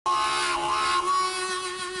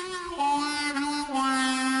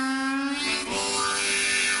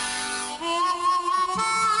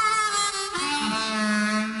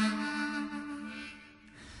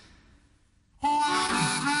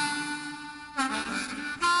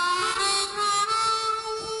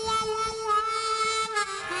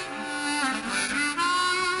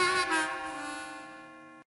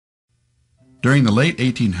During the late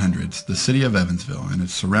 1800s, the city of Evansville and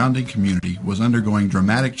its surrounding community was undergoing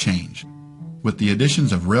dramatic change. With the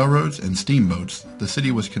additions of railroads and steamboats, the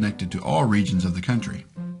city was connected to all regions of the country.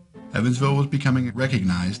 Evansville was becoming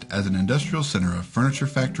recognized as an industrial center of furniture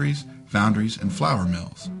factories, foundries, and flour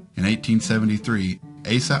mills. In 1873,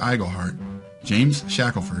 Asa Iglehart, James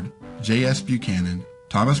Shackelford, J.S. Buchanan,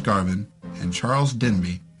 Thomas Garvin, and Charles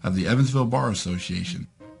Denby of the Evansville BAR Association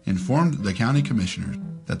informed the county commissioners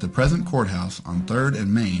that the present courthouse on 3rd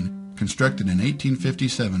and Main, constructed in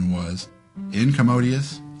 1857, was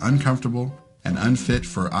incommodious, uncomfortable, and unfit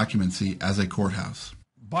for occupancy as a courthouse.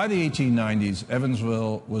 By the 1890s,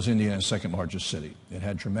 Evansville was Indiana's second largest city. It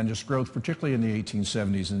had tremendous growth, particularly in the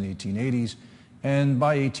 1870s and the 1880s, and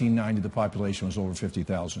by 1890 the population was over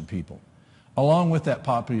 50,000 people. Along with that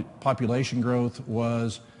population growth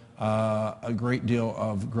was a great deal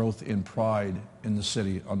of growth in pride in the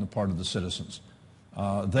city on the part of the citizens.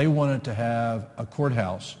 They wanted to have a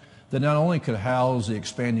courthouse that not only could house the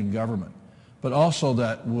expanding government, but also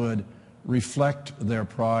that would reflect their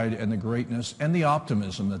pride and the greatness and the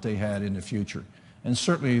optimism that they had in the future. And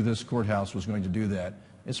certainly this courthouse was going to do that.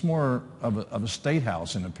 It's more of a state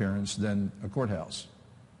house in appearance than a courthouse.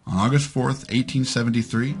 On August 4th,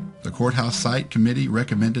 1873, the courthouse site committee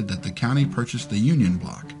recommended that the county purchase the Union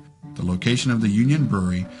Block, the location of the Union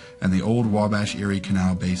Brewery and the old Wabash Erie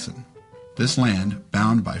Canal Basin. This land,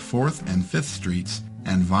 bound by 4th and 5th Streets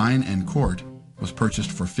and Vine and Court, was purchased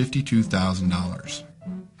for $52,000.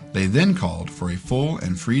 They then called for a full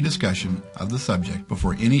and free discussion of the subject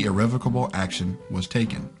before any irrevocable action was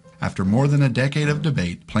taken. After more than a decade of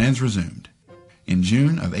debate, plans resumed. In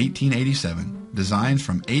June of 1887, designs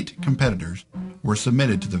from 8 competitors were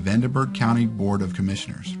submitted to the Vanderburgh County Board of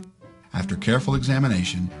Commissioners. After careful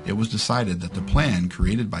examination, it was decided that the plan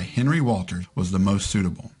created by Henry Walters was the most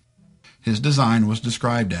suitable. His design was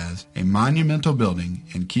described as a monumental building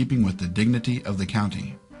in keeping with the dignity of the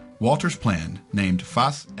county. Walter's plan, named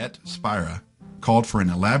Fas et Spira, called for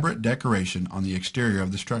an elaborate decoration on the exterior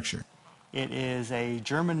of the structure. It is a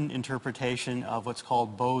German interpretation of what's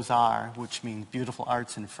called Beaux-Arts, which means beautiful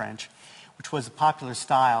arts in French, which was a popular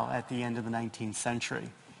style at the end of the 19th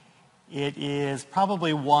century. It is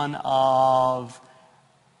probably one of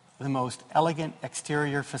the most elegant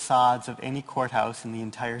exterior facades of any courthouse in the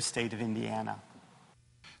entire state of Indiana.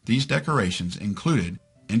 These decorations included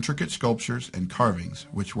intricate sculptures and carvings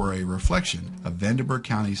which were a reflection of Vanderburgh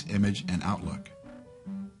County's image and outlook.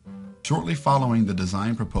 Shortly following the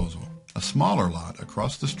design proposal, a smaller lot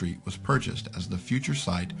across the street was purchased as the future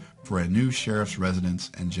site for a new sheriff's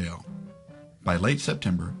residence and jail. By late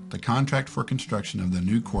September, the contract for construction of the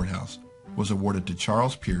new courthouse was awarded to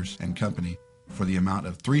Charles Pierce and Company for the amount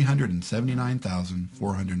of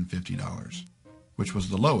 $379,450, which was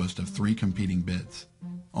the lowest of 3 competing bids.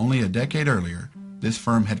 Only a decade earlier, this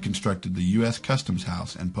firm had constructed the U.S. Customs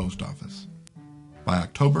House and Post Office. By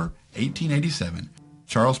October 1887,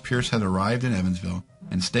 Charles Pierce had arrived in Evansville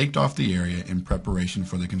and staked off the area in preparation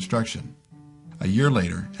for the construction. A year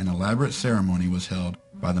later, an elaborate ceremony was held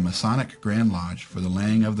by the Masonic Grand Lodge for the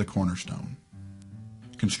laying of the cornerstone.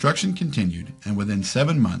 Construction continued, and within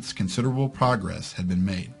 7 months considerable progress had been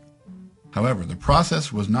made. However, the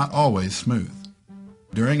process was not always smooth.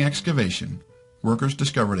 During excavation, workers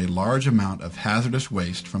discovered a large amount of hazardous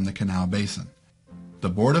waste from the canal basin. The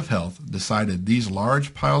Board of Health decided these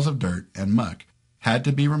large piles of dirt and muck had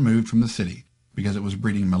to be removed from the city because it was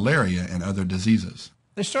breeding malaria and other diseases.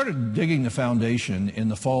 They started digging the foundation in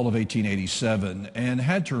the fall of 1887 and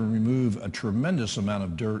had to remove a tremendous amount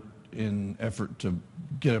of dirt in effort to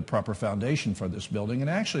get a proper foundation for this building, and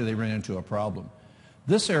actually they ran into a problem.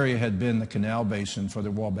 This area had been the canal basin for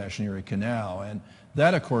the Wabash Erie Canal, and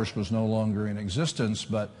that, of course, was no longer in existence,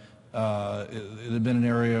 but it had been an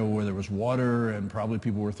area where there was water and probably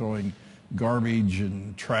people were throwing garbage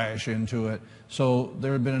and trash into it. So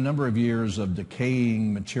there had been a number of years of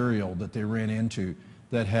decaying material that they ran into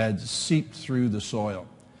that had seeped through the soil.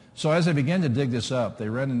 So as they began to dig this up, they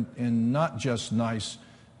ran in not just nice,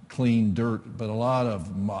 clean dirt, but a lot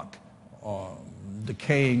of muck,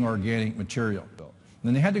 decaying organic material.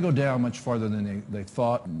 And they had to go down much farther than they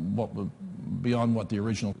thought, beyond what the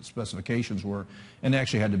original specifications were, and they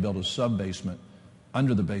actually had to build a sub-basement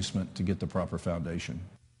under the basement to get the proper foundation.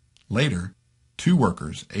 Later, 2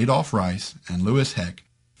 workers, Adolph Rice and Lewis Heck,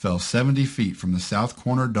 fell 70 feet from the south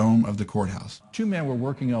corner dome of the courthouse. 2 men were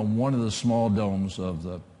working on one of the small domes of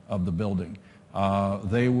the building.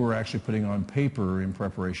 They were actually putting on paper in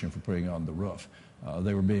preparation for putting on the roof.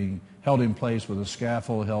 They were being held in place with a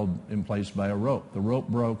scaffold held in place by a rope. The rope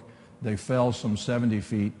broke. They fell some 70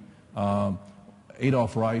 feet.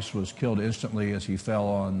 Adolph Rice was killed instantly as he fell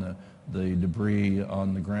on debris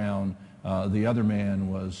on the ground. The other man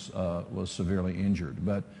was severely injured.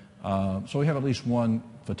 But so we have at least one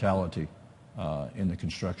fatality in the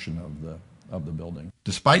construction of the building.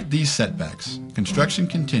 Despite these setbacks, construction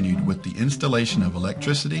continued with the installation of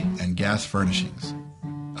electricity and gas furnishings.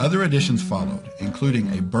 Other additions followed,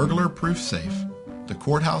 including a burglar-proof safe, the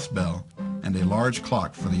courthouse bell, and a large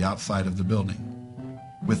clock for the outside of the building.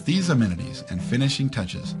 With these amenities and finishing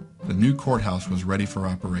touches, the new courthouse was ready for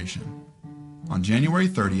operation. On January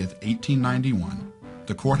 30th, 1891,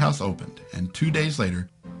 the courthouse opened, and 2 days later,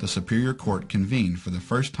 the Superior Court convened for the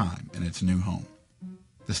first time in its new home.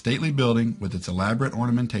 The stately building, with its elaborate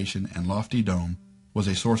ornamentation and lofty dome, was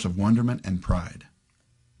a source of wonderment and pride.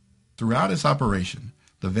 Throughout its operation,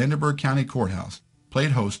 the Vanderburgh County Courthouse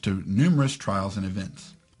played host to numerous trials and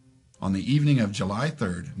events. On the evening of July 3,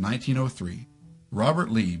 1903,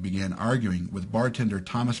 Robert Lee began arguing with bartender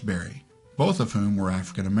Thomas Berry, both of whom were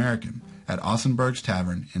African American, at Ossenberg's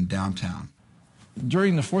Tavern in downtown.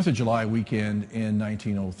 During the 4th of July weekend in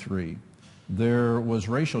 1903, there was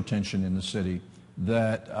racial tension in the city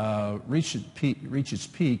that reached its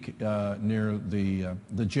peak near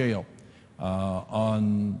the jail.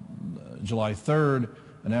 On July 3rd,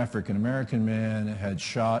 an African American man had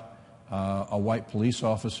shot a white police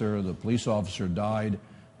officer. The police officer died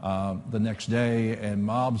the next day, and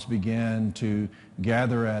mobs began to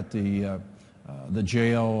gather at the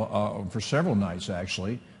jail for several nights,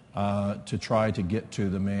 actually, to try to get to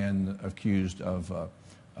the man accused of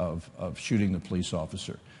shooting the police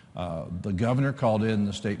officer. The governor called in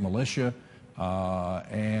the state militia,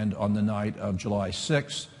 and on the night of July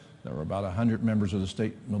 6th, there were about 100 members of the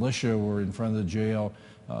state militia were in front of the jail.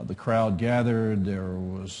 The crowd gathered. There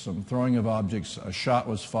was some throwing of objects. A shot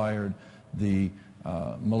was fired. The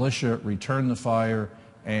militia returned the fire,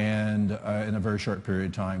 and in a very short period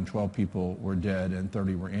of time, 12 people were dead and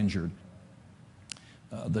 30 were injured.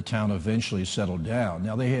 The town eventually settled down.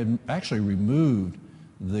 Now, they had actually removed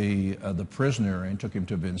the prisoner and took him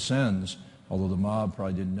to Vincennes, although the mob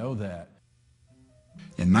probably didn't know that.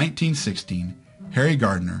 In 1916, Harry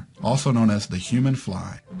Gardner, also known as the Human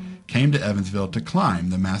Fly, came to Evansville to climb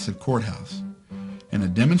the massive courthouse. In a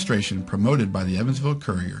demonstration promoted by the Evansville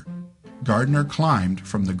Courier, Gardner climbed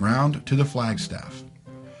from the ground to the flagstaff.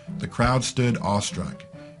 The crowd stood awestruck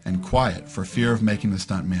and quiet for fear of making the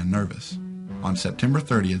stuntman nervous. On September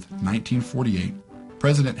 30th, 1948,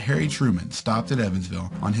 President Harry Truman stopped at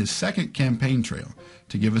Evansville on his second campaign trail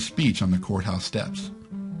to give a speech on the courthouse steps.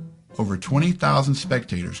 Over 20,000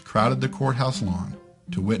 spectators crowded the courthouse lawn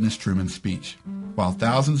to witness Truman's speech, while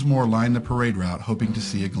thousands more lined the parade route hoping to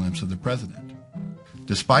see a glimpse of the president.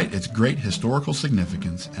 Despite its great historical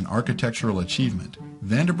significance and architectural achievement,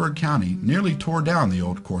 Vanderburgh County nearly tore down the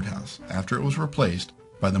old courthouse after it was replaced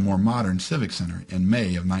by the more modern Civic Center in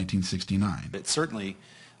May of 1969. It certainly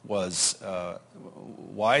was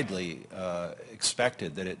widely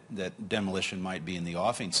expected that demolition might be in the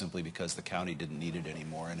offing simply because the county didn't need it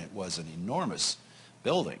anymore, and it was an enormous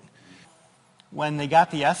building. When they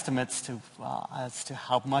got the estimates as to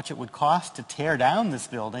how much it would cost to tear down this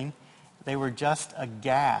building, they were just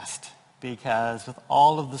aghast, because with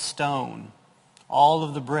all of the stone, all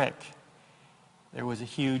of the brick, there was a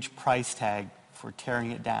huge price tag for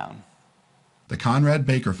tearing it down. The Conrad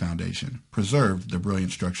Baker Foundation preserved the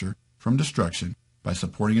brilliant structure from destruction by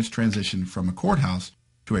supporting its transition from a courthouse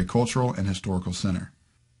to a cultural and historical center.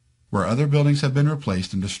 Where other buildings have been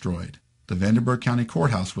replaced and destroyed, the Vanderburgh County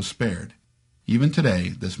Courthouse was spared. Even today,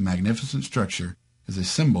 this magnificent structure is a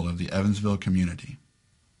symbol of the Evansville community.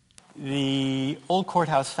 The Old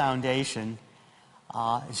Courthouse Foundation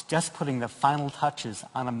is just putting the final touches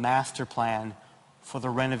on a master plan for the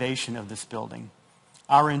renovation of this building.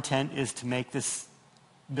 Our intent is to make this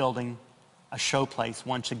building a showplace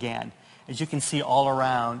once again. As you can see all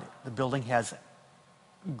around, the building has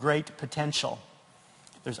great potential.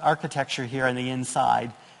 There's architecture here on the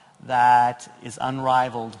inside that is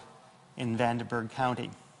unrivaled in Vanderburgh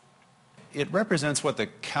County. It represents what the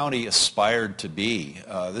county aspired to be.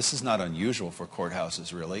 This is not unusual for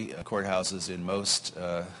courthouses, really. Courthouses in most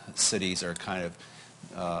cities are kind of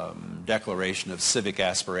declaration of civic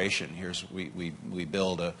aspiration. We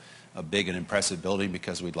build a big and impressive building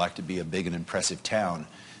because we'd like to be a big and impressive town,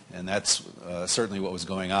 and that's certainly what was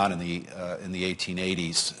going on in the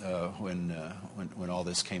 1880s when all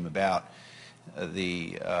this came about.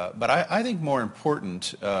 But I think more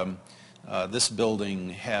important, this building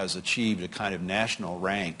has achieved a kind of national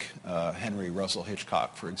rank. Henry Russell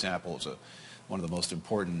Hitchcock, for example, is one of the most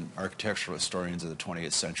important architectural historians of the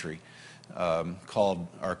 20th century. Called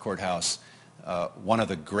our courthouse one of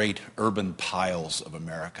the great urban piles of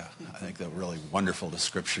America. I think a really wonderful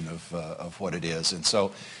description of what it is. And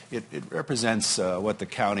so it represents what the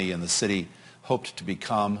county and the city hoped to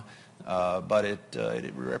become, but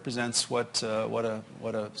it represents what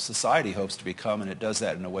a society hopes to become, and it does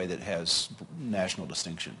that in a way that has national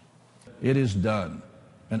distinction. It is done,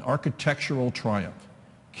 an architectural triumph.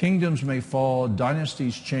 Kingdoms may fall,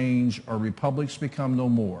 dynasties change, or republics become no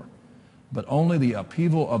more. But only the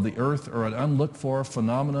upheaval of the earth or an unlooked-for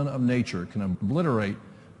phenomenon of nature can obliterate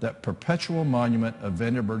that perpetual monument of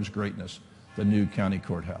Vanderburgh's greatness, the new county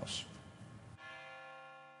courthouse.